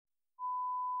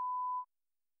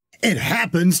It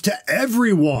happens to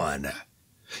everyone.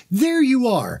 There you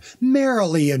are,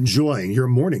 merrily enjoying your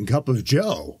morning cup of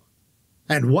joe.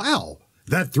 And wow,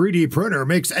 that 3D printer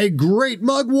makes a great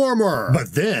mug warmer.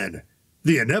 But then,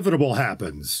 the inevitable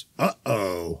happens.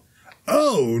 Uh-oh.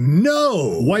 Oh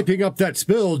no! Wiping up that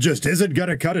spill just isn't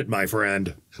gonna cut it, my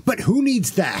friend. But who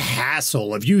needs the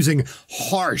hassle of using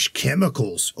harsh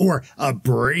chemicals or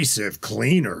abrasive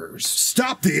cleaners?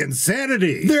 Stop the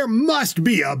insanity! There must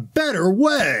be a better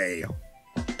way!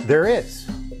 There is.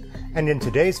 And in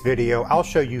today's video, I'll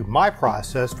show you my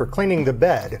process for cleaning the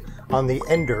bed on the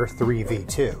Ender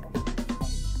 3v2.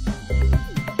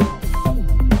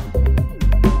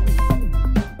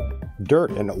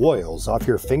 Dirt and oils off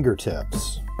your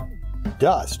fingertips.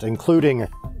 Dust, including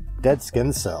dead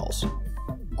skin cells.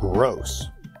 Gross.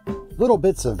 Little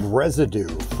bits of residue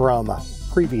from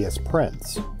previous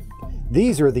prints.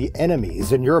 These are the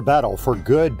enemies in your battle for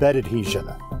good bed adhesion.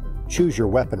 Choose your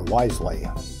weapon wisely.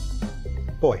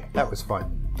 Boy, that was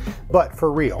fun. But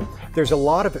for real, there's a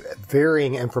lot of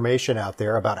varying information out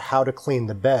there about how to clean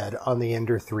the bed on the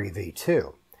Ender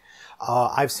 3v2.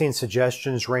 I've seen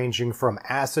suggestions ranging from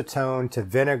acetone to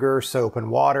vinegar, soap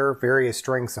and water, various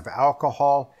strengths of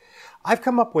alcohol. I've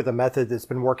come up with a method that's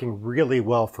been working really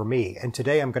well for me, and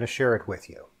today I'm going to share it with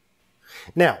you.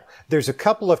 Now, there's a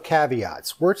couple of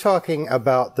caveats. We're talking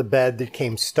about the bed that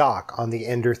came stock on the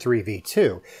Ender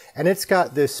 3v2, and it's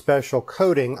got this special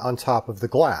coating on top of the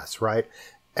glass, right?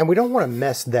 And we don't want to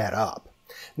mess that up.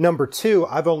 Number two,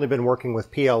 I've only been working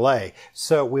with PLA,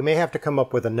 so we may have to come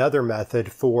up with another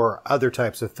method for other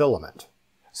types of filament.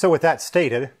 So with that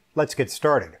stated, let's get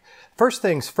started. First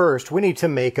things first, we need to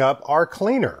make up our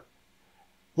cleaner.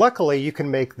 Luckily, you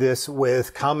can make this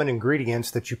with common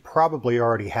ingredients that you probably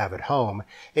already have at home.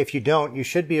 If you don't, you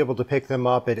should be able to pick them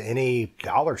up at any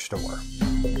dollar store.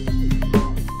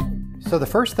 So the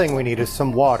first thing we need is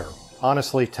some water.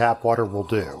 Honestly, tap water will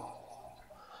do.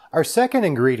 Our second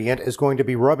ingredient is going to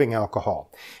be rubbing alcohol.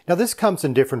 Now this comes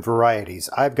in different varieties.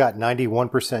 I've got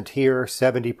 91% here,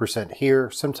 70%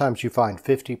 here. Sometimes you find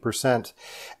 50%.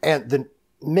 And the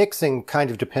mixing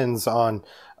kind of depends on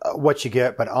what you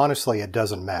get, but honestly, it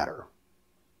doesn't matter.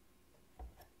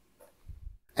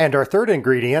 And our third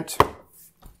ingredient,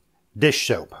 dish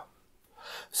soap.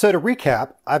 So to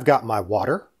recap, I've got my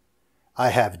water,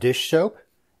 I have dish soap,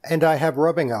 and I have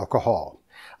rubbing alcohol.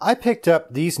 I picked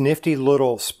up these nifty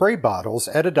little spray bottles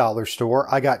at a dollar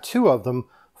store. I got 2 of them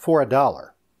for $1.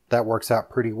 That works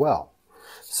out pretty well.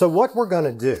 So what we're going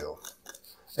to do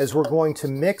is we're going to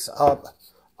mix up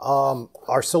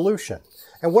our solution.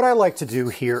 And what I like to do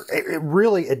here,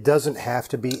 it doesn't have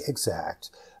to be exact,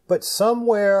 but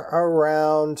somewhere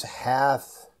around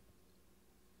half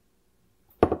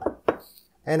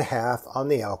and half on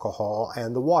the alcohol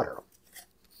and the water.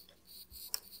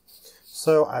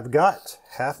 So I've got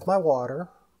half my water.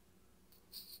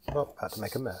 Oh, about to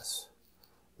make a mess.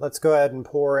 Let's go ahead and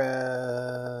pour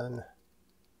in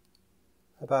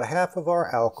about half of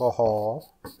our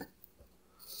alcohol.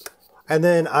 And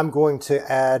then I'm going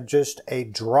to add just a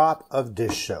drop of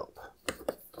dish soap.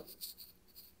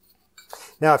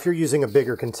 Now, if you're using a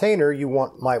bigger container, you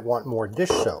might want more dish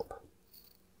soap.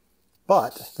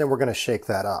 But then we're going to shake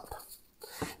that up.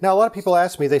 Now, a lot of people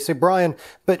ask me, they say, Brian,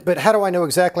 but how do I know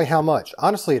exactly how much?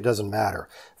 Honestly, it doesn't matter.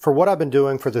 For what I've been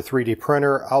doing for the 3D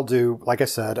printer, I'll do, like I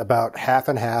said, about half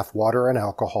and half water and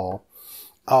alcohol.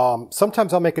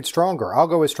 Sometimes I'll make it stronger. I'll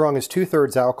go as strong as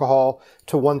 2/3 alcohol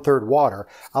to 1/3 water.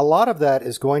 A lot of that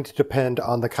is going to depend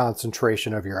on the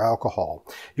concentration of your alcohol.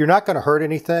 You're not going to hurt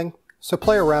anything, so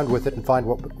play around with it and find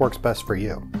what works best for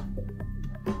you.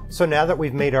 So now that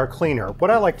we've made our cleaner,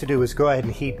 what I like to do is go ahead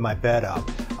and heat my bed up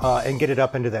and get it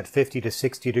up into that 50 to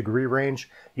 60 degree range.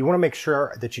 You want to make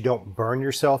sure that you don't burn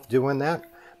yourself doing that,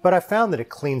 but I found that it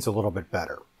cleans a little bit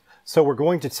better. So we're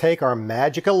going to take our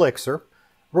magic elixir.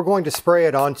 We're going to spray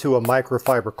it onto a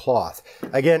microfiber cloth.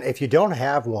 Again, if you don't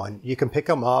have one, you can pick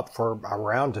them up for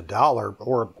around $1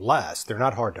 or less. They're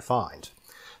not hard to find.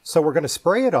 So we're going to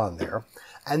spray it on there,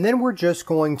 and then we're just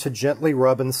going to gently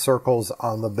rub in circles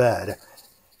on the bed,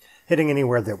 hitting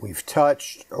anywhere that we've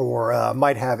touched or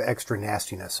might have extra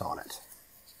nastiness on it.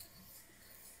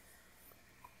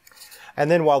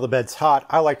 And then while the bed's hot,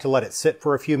 I like to let it sit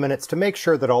for a few minutes to make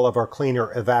sure that all of our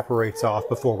cleaner evaporates off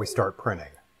before we start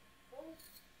printing.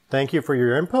 Thank you for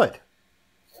your input.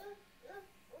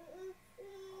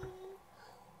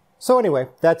 So anyway,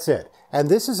 that's it. And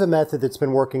this is a method that's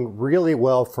been working really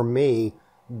well for me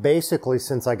basically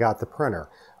since I got the printer.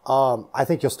 I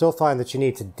think you'll still find that you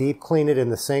need to deep clean it in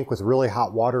the sink with really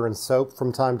hot water and soap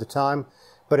from time to time,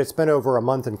 but it's been over a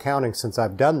month and counting since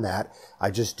I've done that.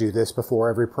 I just do this before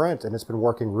every print, and it's been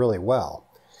working really well.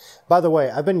 By the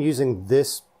way, I've been using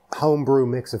this homebrew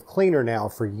mix of cleaner now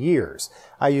for years.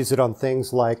 I use it on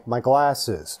things like my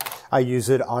glasses. I use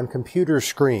it on computer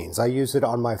screens. I use it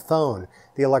on my phone,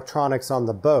 the electronics on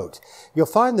the boat. You'll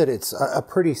find that it's a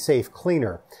pretty safe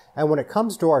cleaner. And when it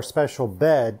comes to our special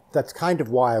bed, that's kind of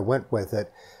why I went with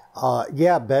it.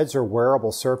 Yeah, beds are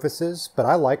wearable surfaces, but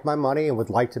I like my money and would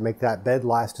like to make that bed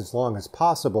last as long as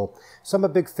possible. So I'm a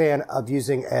big fan of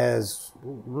using as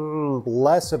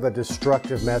less of a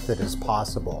destructive method as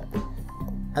possible.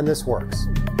 And this works.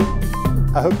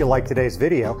 I hope you liked today's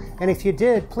video, and if you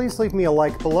did, please leave me a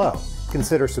like below.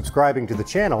 Consider subscribing to the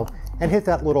channel and hit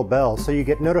that little bell so you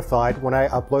get notified when I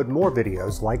upload more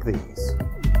videos like these.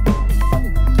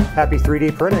 Happy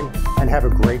 3D printing, and have a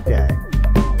great day.